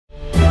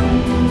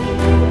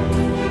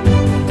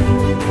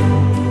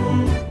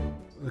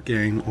a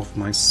game of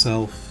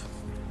myself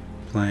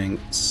playing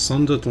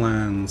Sundered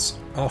Lands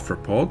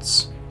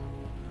Arthropods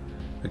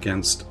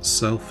against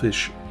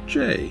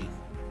Selfishjay.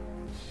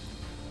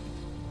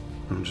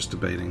 I'm just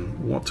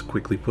debating what to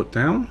quickly put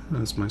down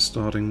as my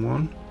starting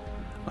one.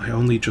 I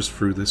only just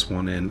threw this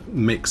one in.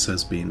 Mix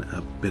has been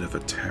a bit of a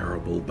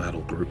terrible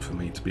battle group for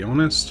me, to be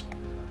honest.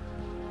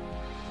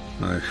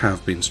 I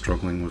have been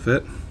struggling with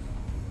it.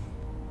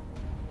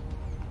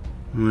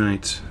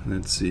 Right,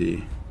 let's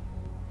see.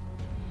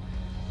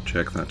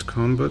 Check that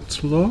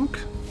combat log.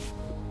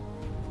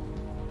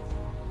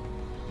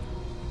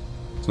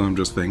 So I'm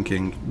just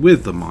thinking,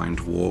 with the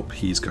Mind Warp,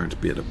 he's going to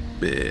be at a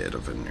bit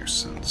of a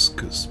nuisance,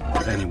 because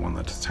anyone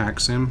that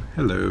attacks him,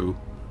 hello.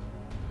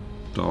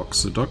 Dark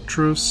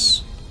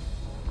Seductress.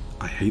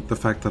 I hate the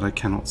fact that I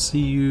cannot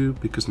see you,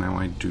 because now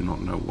I do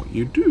not know what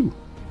you do.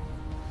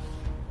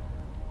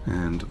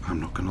 And I'm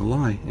not gonna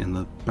lie, in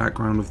the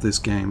background of this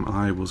game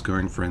I was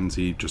going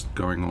frenzy, just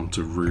going on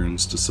to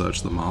runes to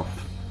search them up,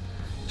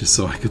 just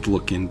so I could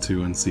look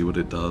into and see what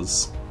it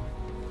does.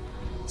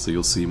 So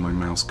you'll see my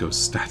mouse go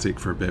static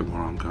for a bit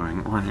while I'm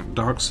going, right,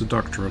 Dark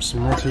Seductress,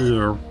 what are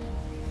you?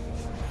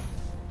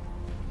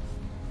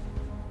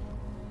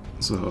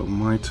 So,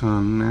 my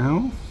turn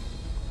now.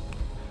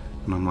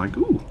 And I'm like,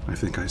 ooh, I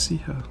think I see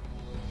her.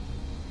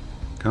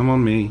 Come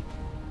on, me.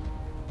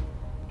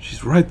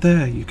 She's right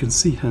there, you can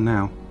see her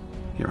now.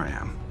 Here I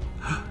am.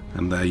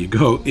 And there you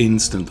go,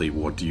 instantly.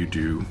 What do you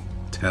do?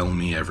 Tell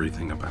me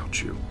everything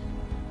about you.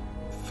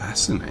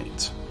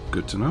 Fascinate.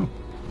 Good to know.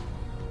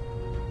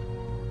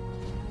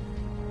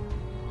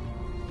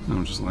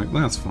 I'm just like,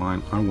 that's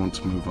fine. I want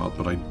to move up,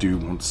 but I do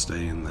want to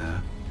stay in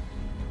there.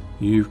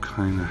 You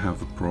kind of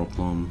have a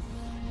problem.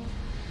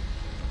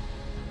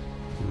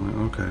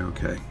 I'm like,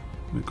 okay.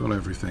 We've got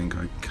everything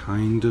I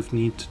kind of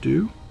need to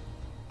do.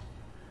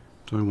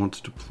 Do I want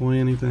to deploy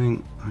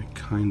anything? I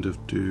kind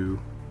of do.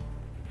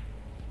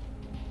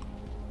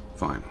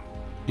 Fine.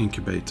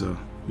 Incubator,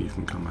 you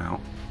can come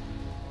out.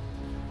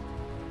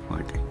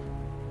 Like,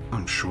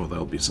 I'm sure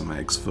there'll be some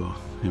eggs for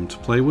him to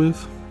play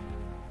with.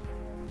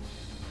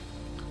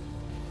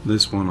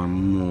 This one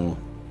I'm more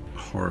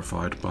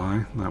horrified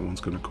by. That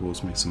one's going to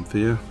cause me some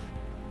fear.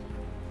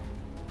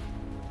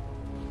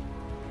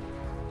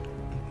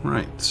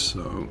 Right,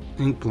 so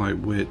Inkblight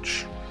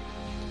Witch,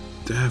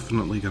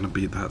 definitely going to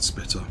beat that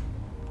Spitter.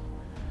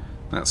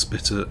 That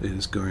Spitter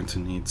is going to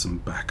need some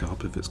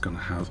backup if it's going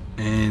to have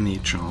any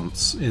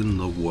chance in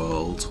the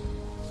world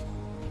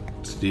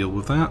to deal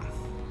with that.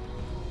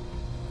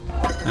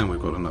 And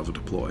we've got another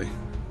deploy.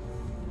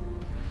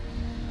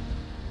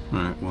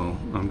 Right, well,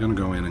 I'm going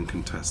to go in and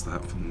contest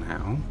that for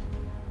now.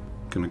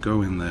 I'm going to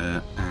go in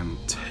there and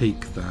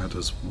take that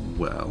as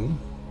well.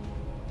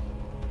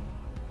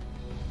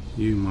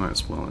 You might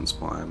as well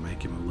inspire,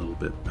 make him a little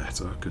bit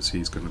better, because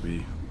he's going to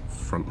be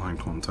frontline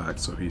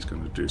contact, so he's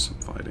going to do some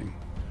fighting.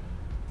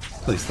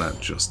 Place that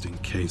just in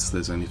case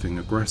there's anything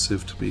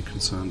aggressive to be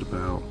concerned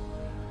about.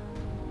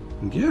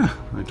 And yeah,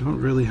 I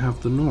don't really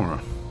have the Nora.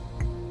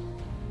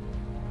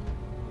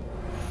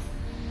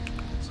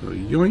 So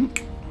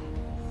yoink.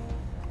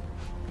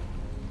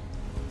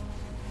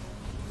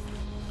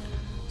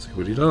 See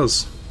what he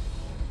does.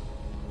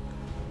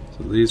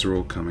 So these are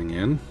all coming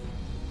in.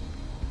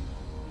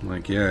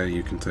 Like, yeah,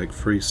 you can take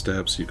 3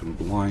 steps, you can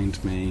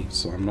blind me,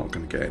 so I'm not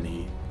going to get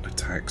any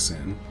attacks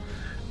in.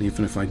 And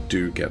even if I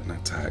do get an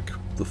attack,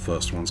 the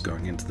first one's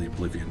going into the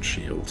Oblivion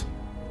Shield.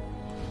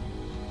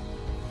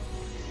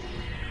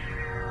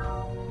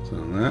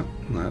 So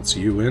that's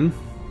you in.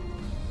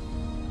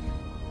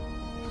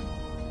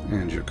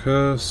 And you're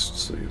cursed,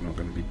 so you're not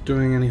going to be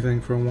doing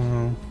anything for a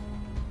while.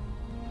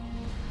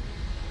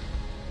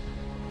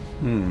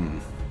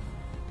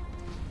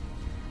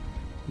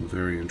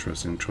 Very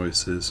interesting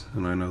choices,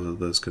 and I know that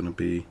there's going to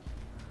be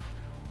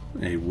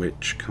a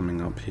witch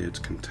coming up here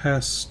to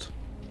contest.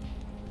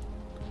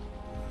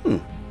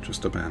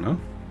 Just a banner.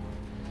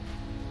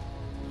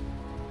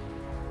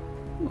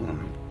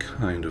 I'm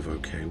kind of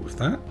okay with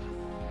that.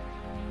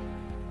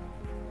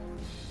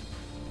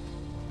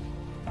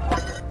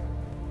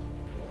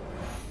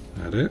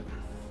 That it.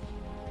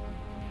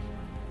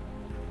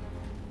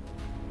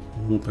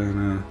 All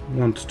banner,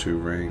 1 to 2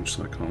 range,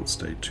 so I can't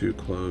stay too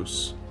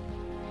close.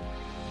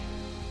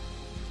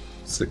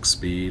 6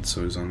 speed,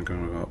 so he's only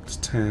going to go up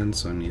to 10,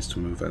 so he needs to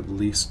move at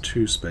least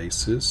 2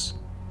 spaces.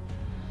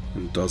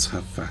 And does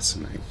have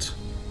Fascinate.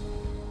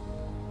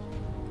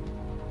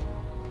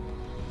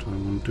 Do I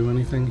want to do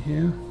anything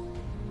here?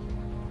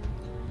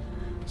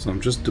 So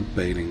I'm just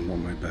debating what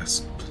my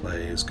best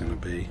play is going to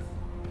be.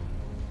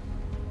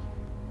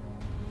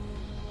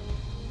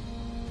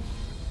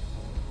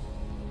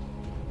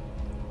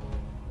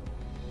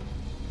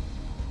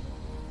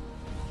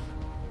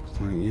 It's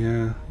like,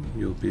 yeah,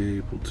 you'll be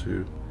able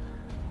to.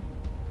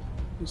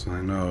 So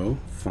I know,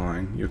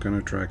 fine, you're going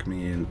to drag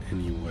me in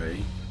anyway.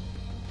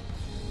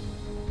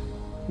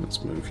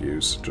 Let's move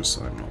you, just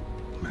so I'm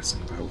not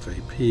messing about with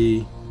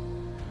AP.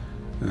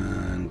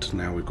 And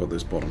now we've got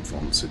this bottom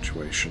font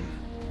situation.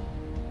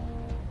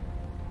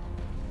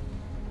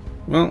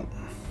 Well,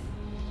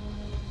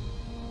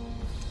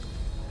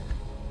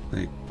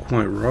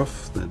 quite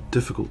rough, they're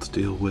difficult to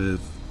deal with.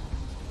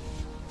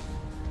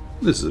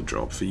 This is a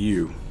job for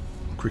you,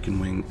 Cricken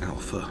Wing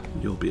Alpha.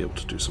 You'll be able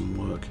to do some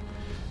work.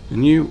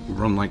 And you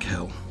run like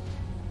hell.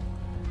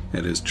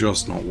 It is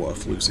just not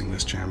worth losing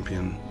this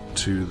champion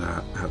to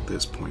that at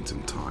this point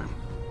in time.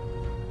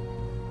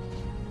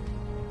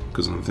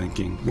 Because I'm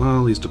thinking,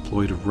 well, he's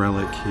deployed a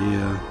relic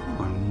here.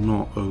 I'm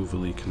not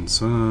overly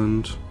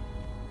concerned.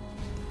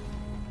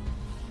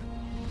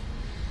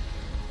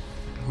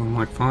 I'm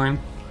like, fine.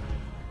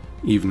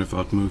 Even if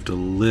I'd moved a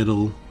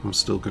little, I'm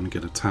still going to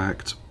get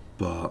attacked,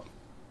 but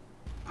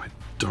I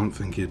don't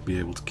think he'd be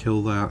able to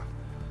kill that.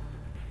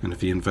 And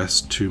if he invests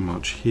too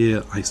much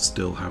here, I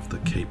still have the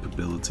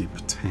capability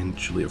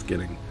potentially of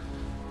getting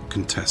a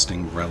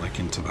contesting relic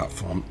into that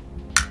font.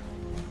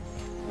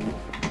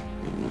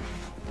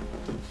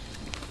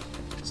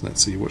 So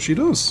let's see what she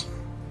does.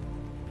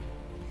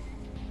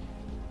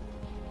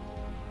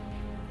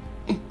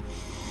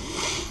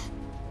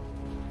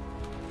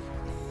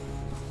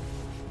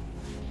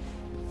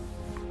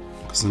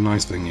 Because the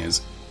nice thing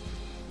is,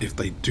 if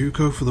they do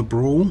go for the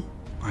brawl,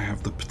 I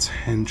have the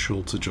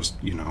potential to just,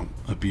 you know,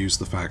 abuse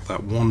the fact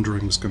that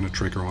Wandering's going to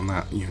trigger on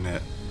that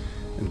unit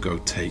and go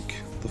take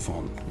the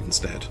font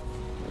instead.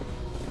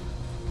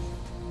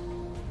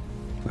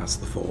 That's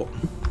the thought.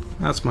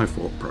 That's my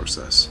thought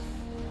process.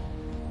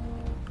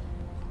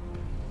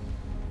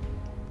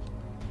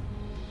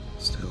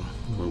 Still,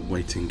 we're a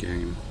waiting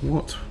game.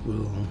 What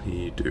will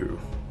he do?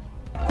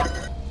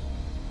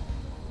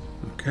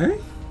 Okay.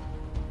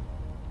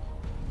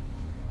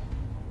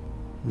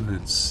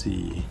 Let's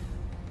see.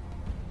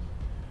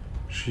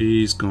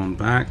 She's gone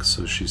back,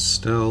 so she's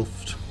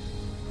stealthed.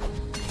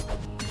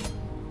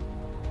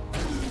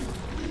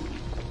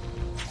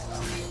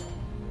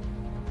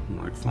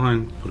 I'm like,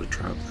 fine, put a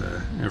trap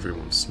there.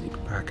 Everyone sneak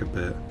back a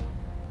bit.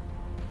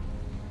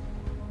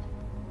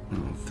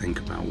 I'll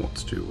think about what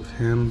to do with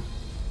him.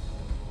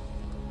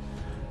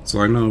 So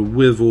I know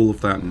with all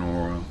of that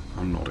Nora,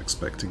 I'm not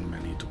expecting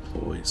many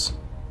deploys.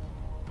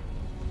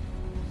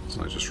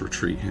 So I just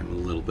retreat him a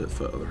little bit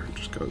further and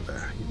just go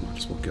there. You might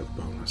as well get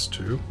the bonus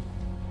too.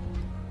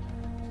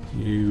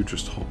 You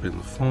just hop in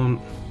the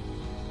font.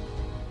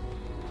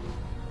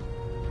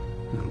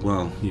 And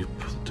well, you've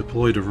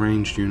deployed a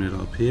ranged unit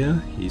up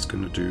here. He's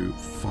going to do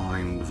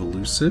fine with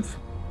elusive.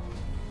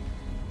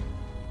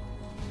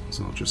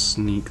 So I'll just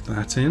sneak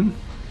that in.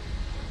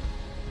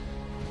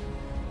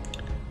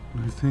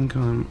 I think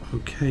I'm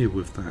okay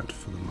with that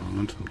for the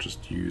moment. I'm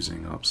just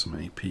using up some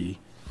AP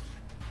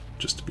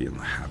just to be in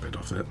the habit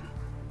of it.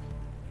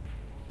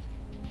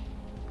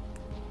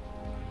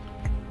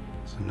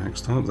 So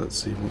next up,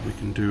 let's see what we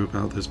can do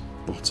about this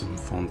bottom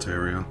font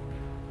area.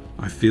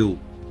 I feel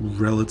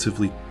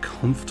relatively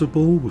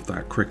comfortable with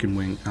that Cricken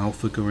Wing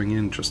Alpha going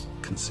in, just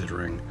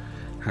considering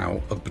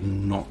how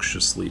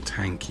obnoxiously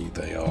tanky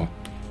they are.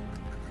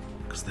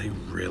 Because they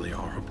really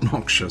are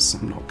obnoxious,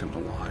 I'm not gonna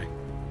lie.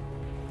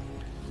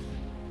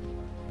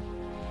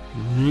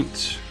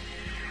 Right.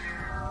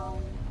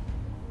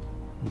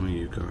 What are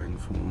you going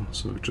for?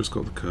 So we've just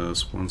got the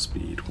curse, 1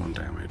 speed, 1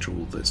 damage,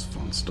 all this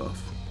fun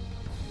stuff.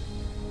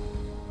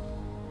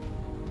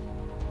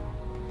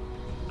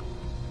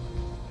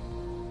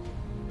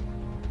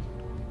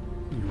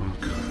 You are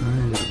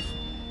kind of...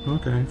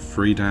 Okay,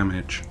 3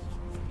 damage.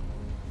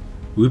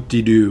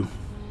 Whoop-de-doo.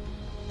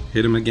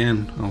 Hit him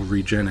again, I'll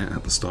regen it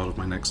at the start of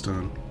my next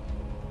turn.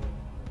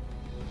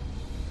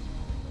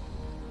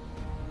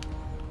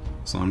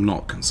 So I'm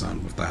not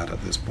concerned with that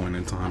at this point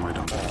in time, I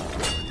don't think I'll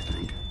do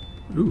anything.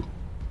 Ooh.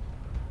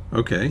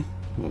 Okay,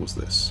 what was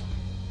this?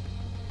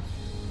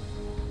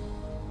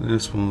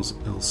 This was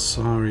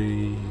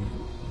Elsari.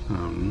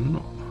 I'm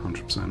not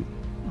 100%.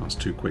 I was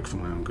too quick for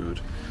my own good.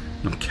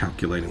 I'm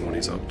calculating what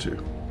he's up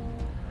to.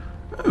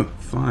 Oh,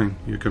 fine.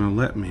 You're gonna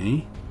let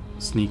me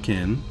sneak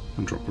in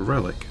and drop a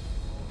relic.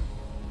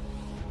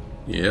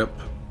 Yep,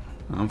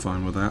 I'm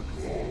fine with that.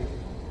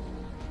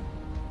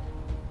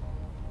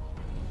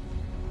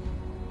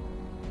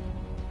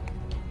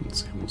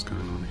 Let's see what's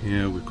going on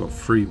here. We've got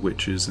 3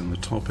 witches in the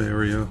top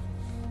area.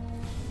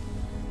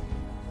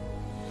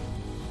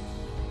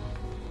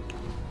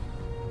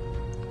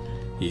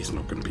 He's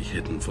not going to be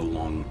hidden for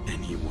long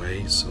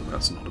anyway, so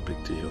that's not a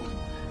big deal.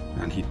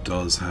 And he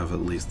does have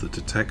at least the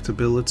detect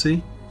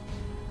ability.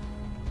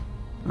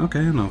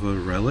 Okay, another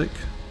relic.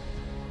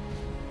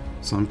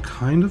 So I'm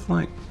kind of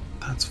like,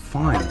 that's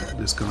fine.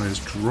 This guy is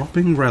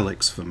dropping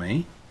relics for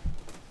me.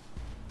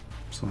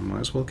 So I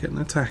might as well get an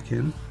attack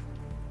in.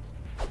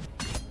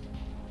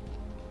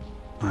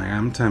 I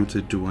am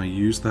tempted, do I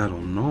use that or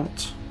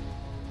not?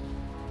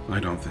 I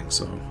don't think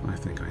so. I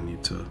think I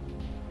need to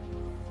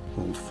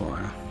hold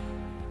fire.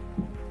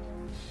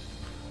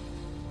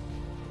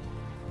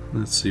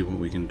 Let's see what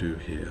we can do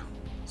here.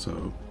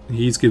 So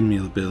he's given me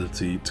the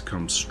ability to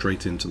come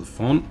straight into the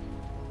font.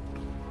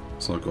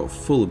 So I've got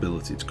full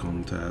ability to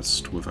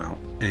contest without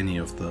any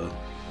of the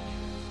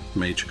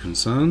major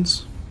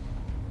concerns.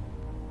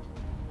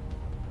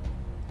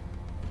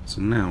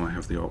 So now I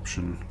have the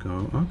option,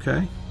 go,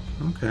 okay,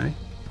 okay.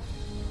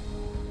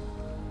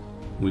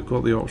 we've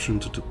got the option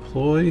to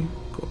deploy,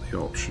 got the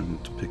option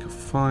to pick a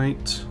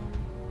fight.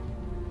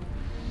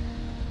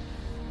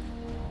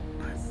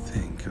 I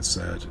think I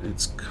said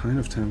it's kind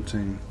of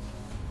tempting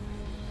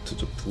to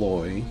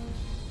deploy.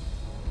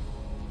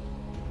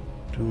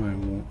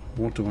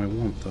 What do I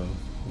want though?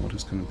 What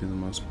is going to be the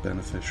most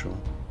beneficial?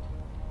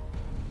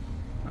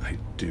 I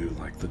do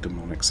like the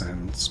Demonic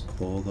Sands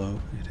Claw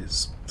though. It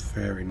is a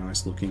very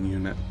nice looking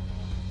unit.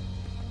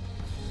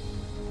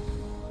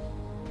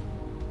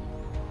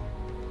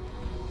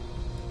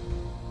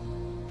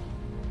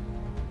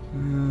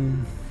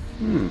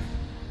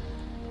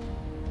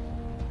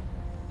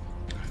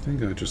 I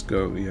think I just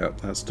go, yep,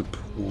 that's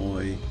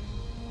deploy.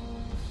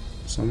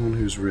 Someone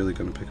who's really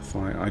going to pick a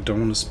fight. I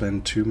don't want to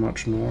spend too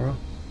much Nora.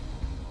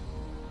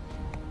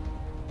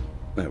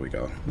 There we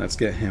go. Let's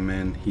get him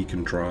in. He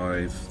can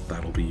drive.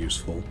 That'll be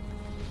useful.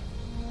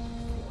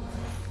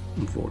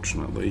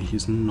 Unfortunately,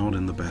 he's not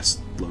in the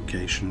best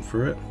location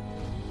for it.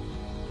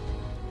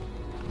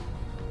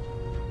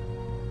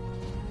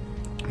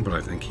 But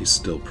I think he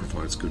still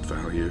provides good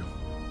value.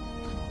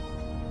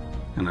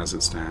 And as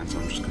it stands,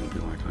 I'm just going to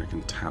be like, I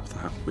can tap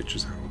that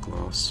Witch's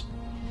Hourglass.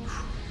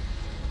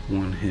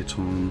 One hit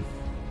on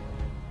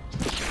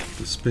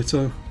the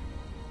Spitter.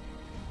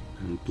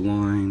 And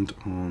blind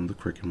on the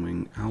Cricken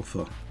Wing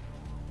Alpha.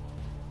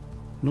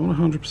 Not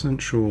 100%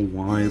 sure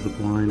why the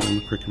blind on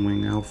the Cricken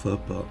Wing Alpha,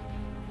 but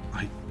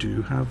I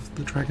do have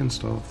the Dragon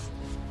Staff.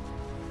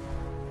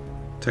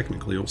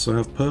 Technically also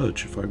have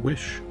Purge if I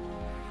wish.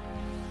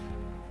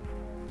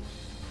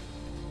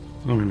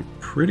 So I'm in a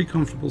pretty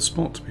comfortable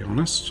spot, to be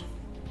honest.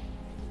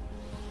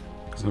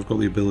 Because I've got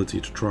the ability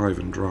to drive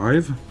and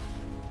drive.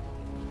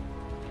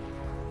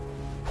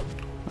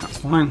 That's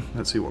fine.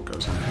 Let's see what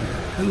goes on here.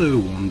 Hello,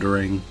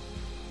 Wandering.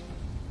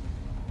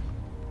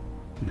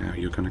 Now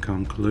you're going to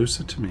come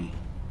closer to me.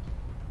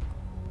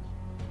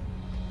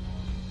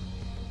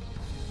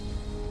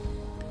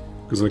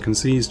 Because I can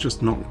see he's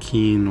just not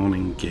keen on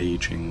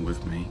engaging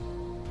with me.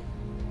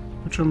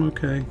 Which I'm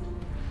okay.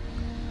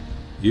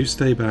 You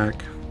stay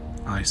back.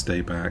 I stay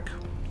back.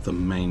 The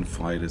main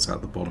fight is at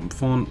the bottom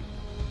font.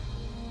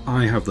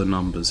 I have the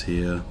numbers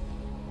here.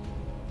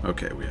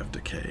 Okay, we have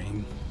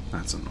decaying.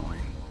 That's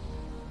annoying.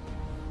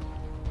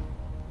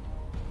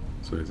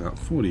 So he's at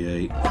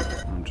 48.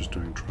 I'm just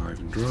doing drive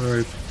and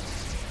drive.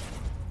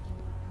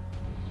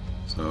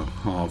 So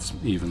halves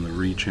even the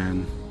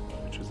regen,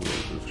 which is a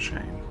little bit of a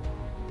shame.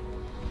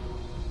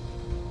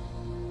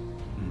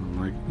 And I'm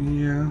like,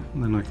 yeah,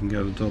 and then I can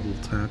get a double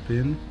tap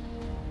in.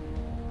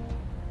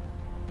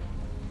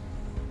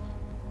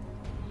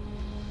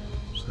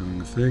 Just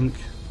having a think.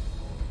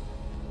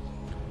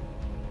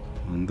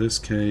 In this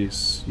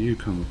case, you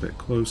come a bit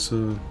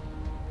closer.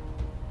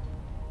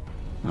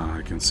 Ah,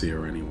 I can see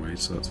her anyway,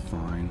 so that's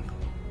fine.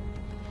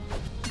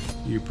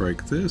 You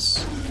break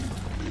this.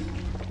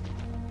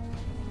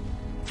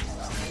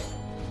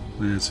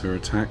 There's her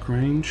attack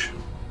range.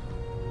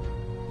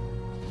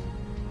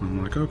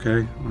 I'm like,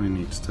 okay, I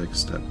need to take a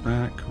step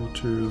back or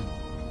two.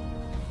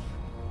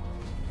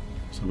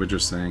 So we're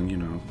just saying, you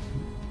know,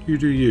 you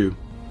do you.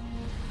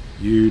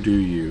 You do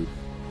you.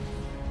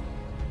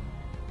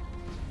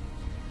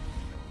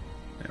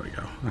 There we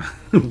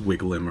go.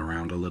 Wiggle him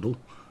around a little.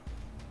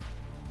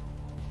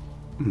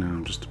 Now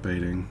I'm just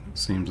debating. It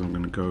seems I'm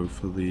going to go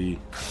for the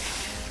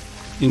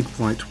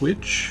Inkblight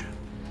Witch.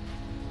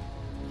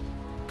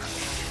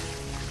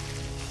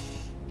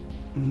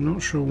 I'm not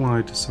sure why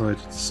I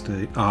decided to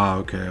stay. Ah,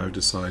 okay, I've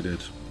decided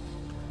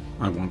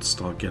I want to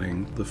start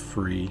getting the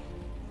free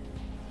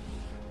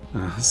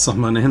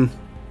summon in.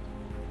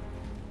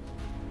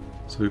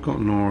 So we've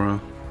got Nora.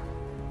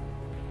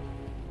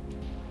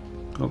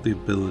 Got the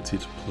ability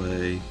to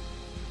play.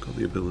 Got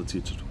the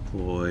ability to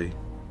deploy.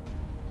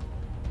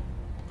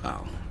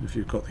 Wow, if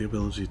you've got the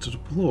ability to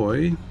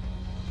deploy,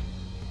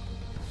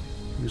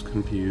 who's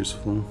going to be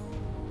useful?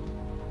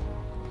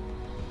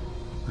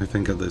 I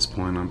think at this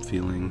point I'm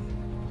feeling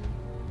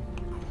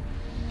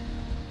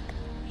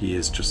he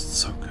is just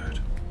so good.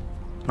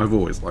 I've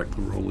always liked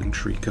the Rolling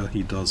Shrieker.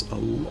 He does a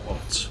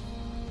lot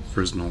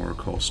for his Nora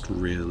cost,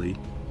 really.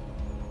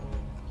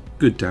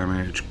 Good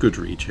damage, good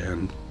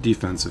regen,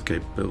 defensive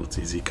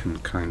capabilities. He can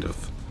kind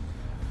of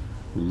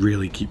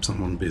really keep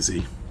someone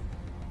busy.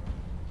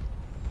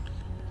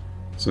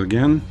 So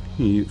again,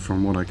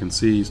 from what I can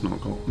see, he's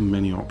not got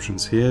many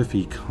options here. If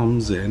he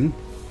comes in,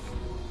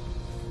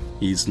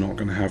 he's not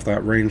going to have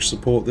that range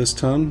support this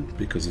turn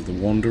because of the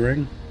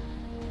wandering.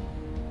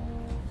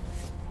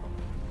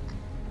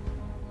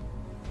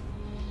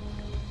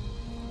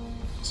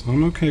 So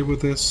I'm okay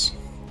with this.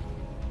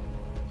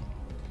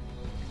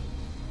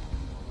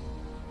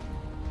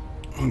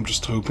 I'm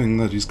just hoping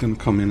that he's going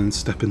to come in and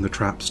step in the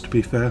traps, to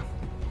be fair.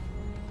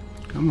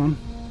 Come on.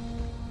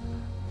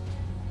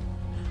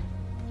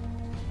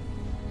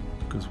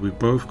 Because we've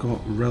both got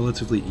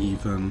relatively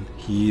even.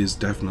 He is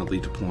definitely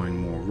deploying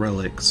more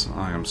relics.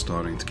 I am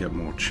starting to get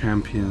more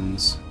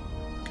champions.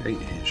 Okay,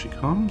 here she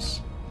comes.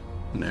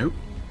 Nope.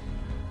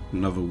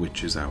 Another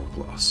Witch's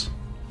Hourglass.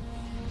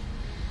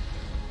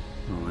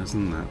 Well,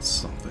 isn't that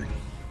something?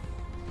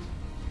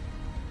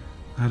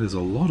 That is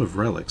a lot of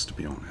relics, to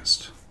be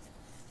honest.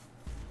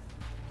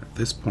 At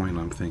this point,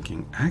 I'm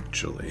thinking,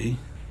 actually,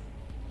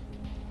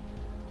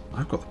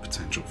 I've got the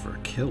potential for a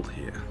kill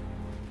here.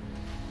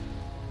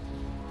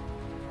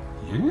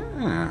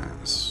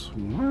 Yes,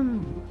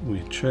 when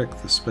we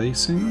check the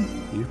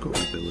spacing, you've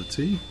got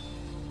ability.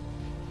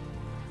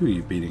 Who are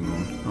you beating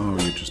on?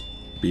 Oh, you're just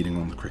beating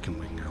on the Cricken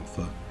Wing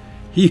Alpha.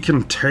 He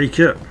can take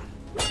it!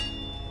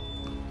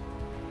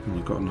 And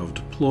you've got another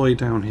deploy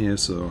down here,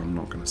 so I'm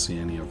not going to see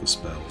any other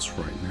spells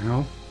right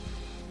now.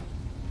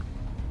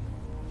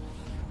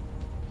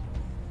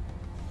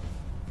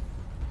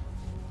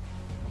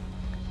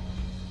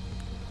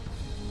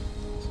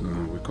 So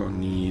we've got a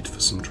need for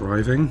some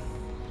driving.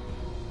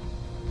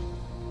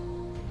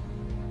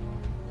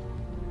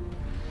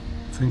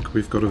 I think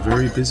we've got a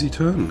very busy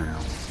turn now.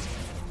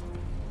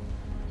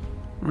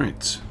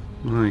 Right,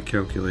 my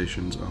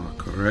calculations are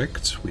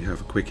correct. We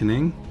have a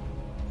quickening.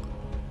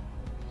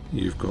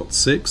 You've got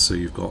 6, so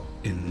you've got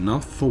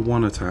enough for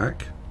 1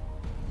 attack.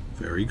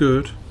 Very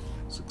good.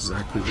 That's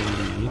exactly what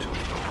I need.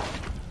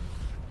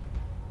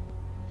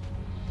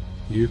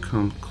 You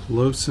come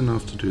close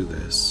enough to do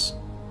this.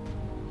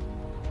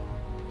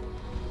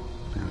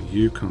 Now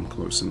you come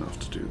close enough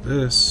to do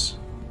this.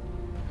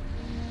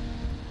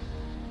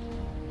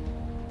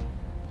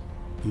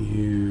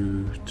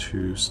 You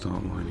two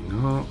start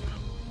lining up.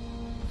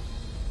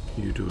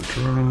 You do a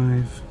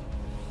drive.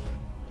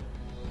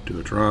 Do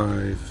a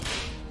drive.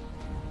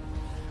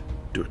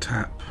 Do a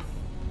tap.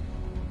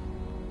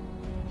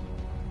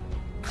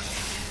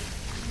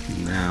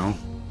 Now,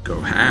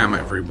 go ham,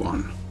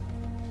 everyone.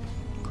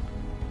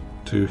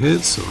 2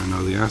 hits, so I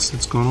know the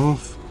acid's gone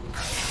off.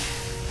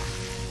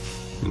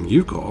 And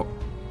you've got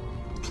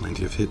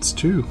plenty of hits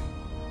too.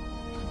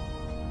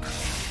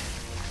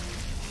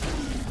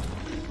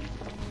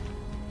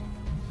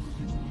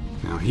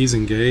 Now he's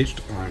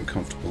engaged, I'm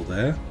comfortable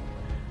there.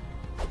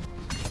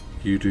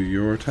 You do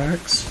your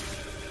attacks.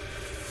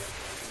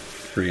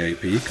 3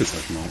 AP because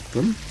I've marked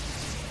them.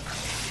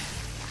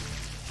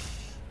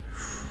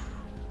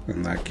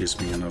 And that gives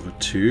me another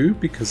 2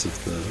 because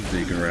of the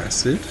Vigor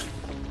Acid.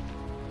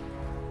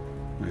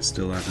 I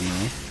still have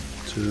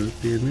enough to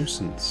be a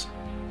nuisance.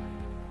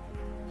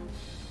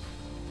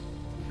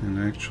 And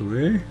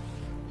actually,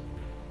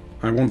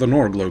 I want the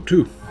Nora Globe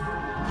too.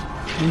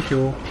 Thank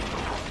you.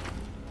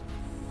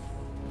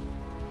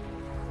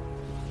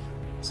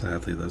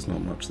 Sadly, there's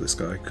not much this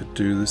guy could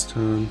do this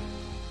turn.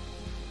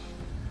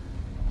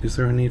 Is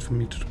there a need for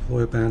me to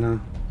deploy a banner?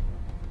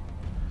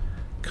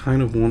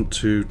 Kind of want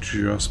to,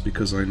 just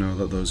because I know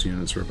that those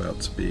units are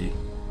about to be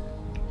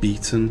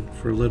beaten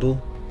for a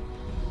little.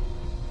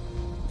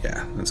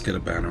 Yeah, let's get a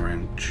banner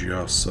in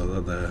just so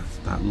that they're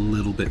that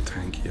little bit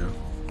tankier.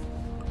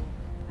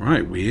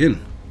 Right, we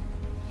in.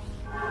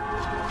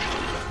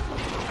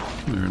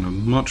 We're in a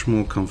much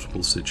more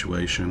comfortable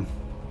situation.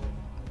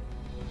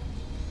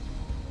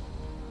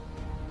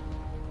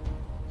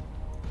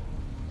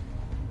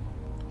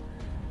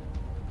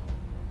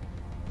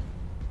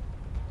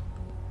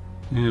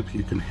 Yep,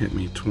 you can hit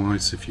me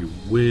twice if you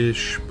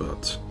wish,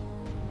 but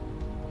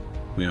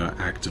we are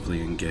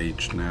actively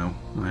engaged now.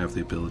 I have the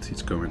ability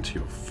to go into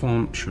your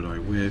font, should I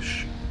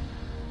wish.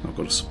 I've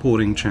got a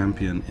supporting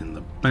champion in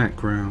the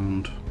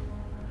background.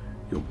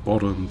 Your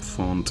bottom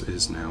font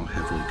is now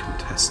heavily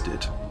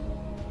contested.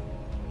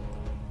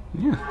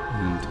 Yeah,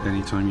 and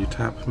anytime you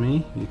tap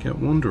me, you get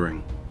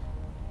wandering.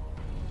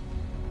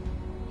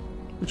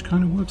 Which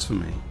kind of works for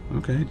me.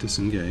 Okay,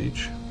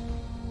 disengage.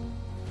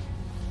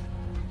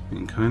 You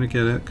can kind of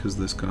get it, because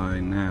this guy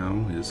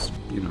now is,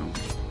 you know,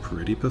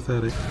 pretty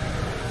pathetic.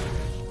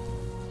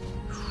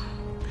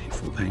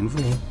 Painful,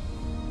 painful.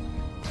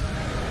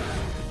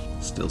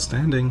 Still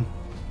standing.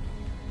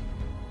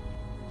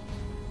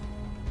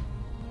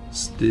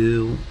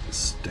 Still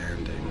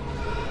standing.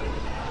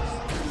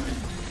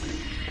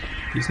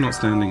 He's not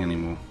standing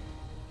anymore.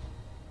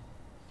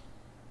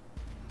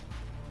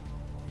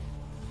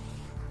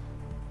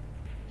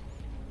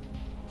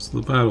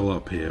 So the battle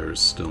up here is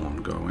still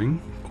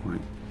ongoing,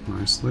 quite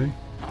nicely.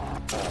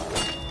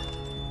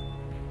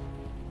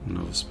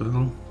 Another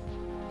spell.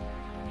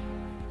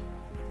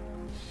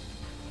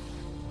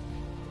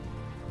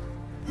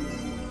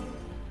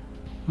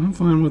 I'm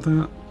fine with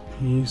that.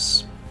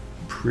 He's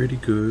pretty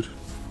good.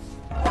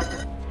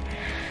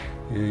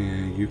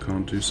 Yeah, you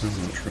can't do so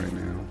much right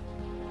now.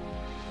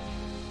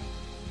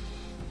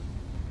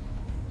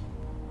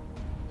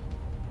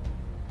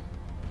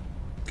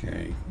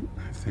 Okay,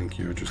 I think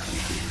you're just going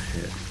to do a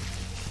hit.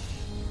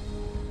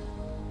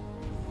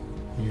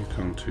 You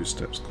come 2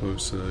 steps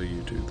closer,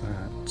 you do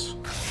that.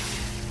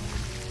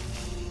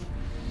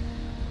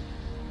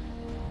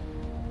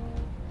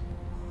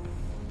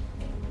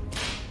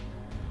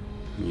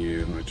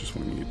 You, I just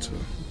want you to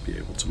be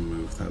able to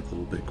move that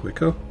little bit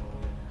quicker.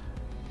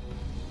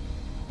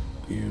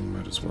 You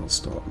might as well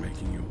start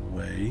making your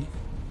way.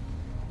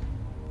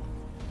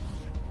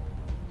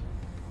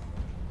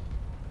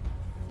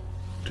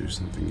 Do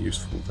something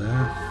useful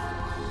there.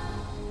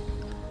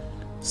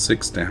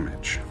 6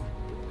 damage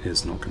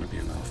is not going to be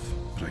enough,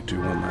 but I do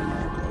want that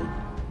Nora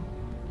Globe.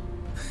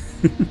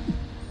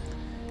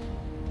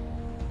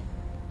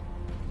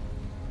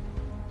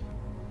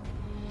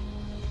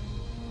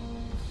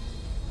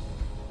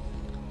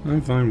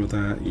 I'm fine with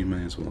that. You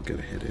may as well get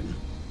a hit in.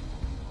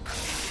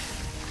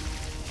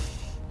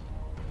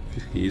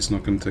 He's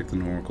not going to take the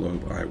Nora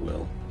Globe. I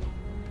will.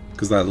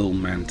 Because that little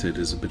mantid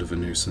is a bit of a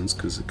nuisance,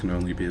 because it can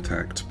only be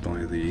attacked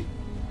by the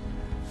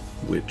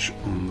witch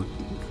on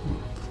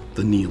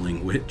the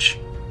kneeling witch.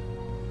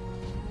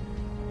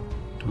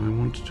 Do I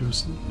want to do a...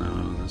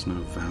 No, there's no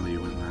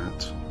value in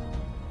that.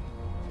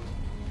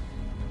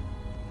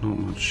 Not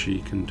much she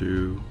can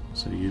do,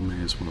 so you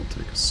may as well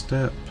take a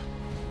step.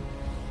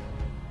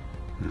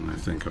 And I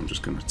think I'm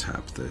just going to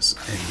tap this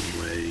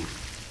anyway,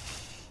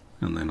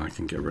 and then I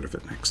can get rid of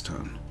it next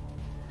turn.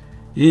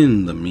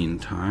 In the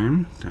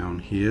meantime, down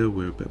here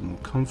we're a bit more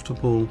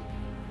comfortable,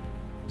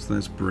 so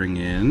let's bring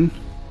in...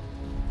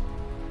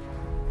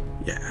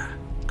 Yeah,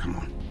 come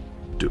on,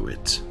 do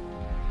it.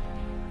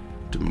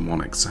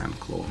 Demonic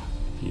Sandclaw.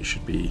 He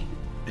should be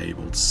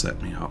able to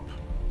set me up.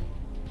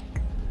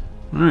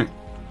 Alright,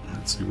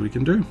 let's see what we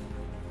can do.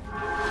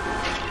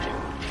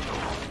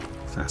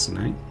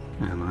 Fascinate.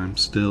 And I'm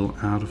still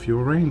out of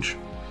your range.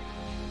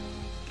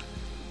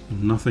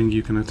 Nothing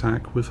you can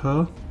attack with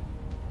her.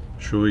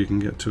 Sure, you can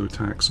get 2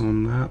 attacks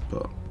on that,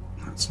 but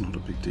that's not a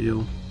big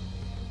deal.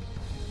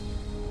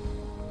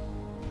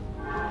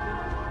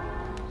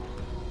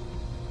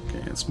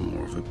 Okay, it's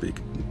more of a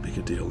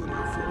bigger deal than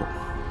I thought.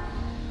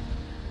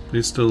 But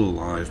he's still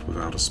alive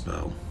without a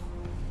spell.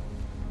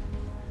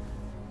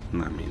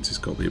 And that means he's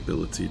got the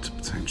ability to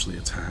potentially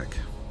attack.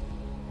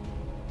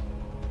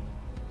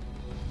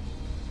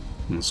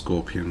 And the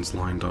Scorpion's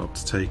lined up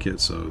to take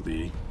it, so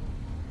there's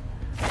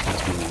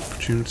more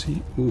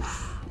opportunity.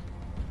 Oof.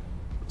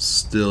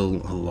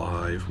 Still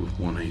alive with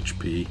 1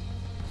 HP.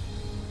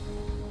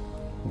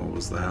 What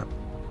was that?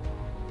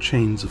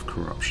 Chains of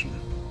Corruption.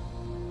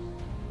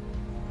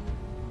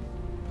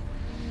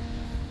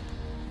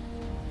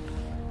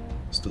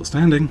 Still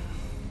standing.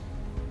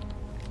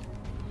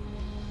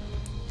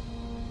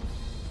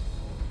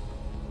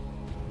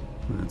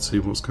 Let's see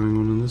what's going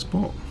on in this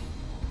bot.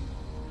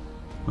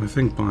 I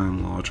think by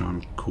and large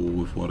I'm cool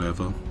with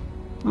whatever.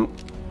 Oh,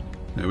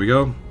 there we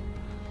go.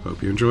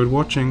 Hope you enjoyed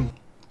watching.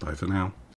 Bye for now.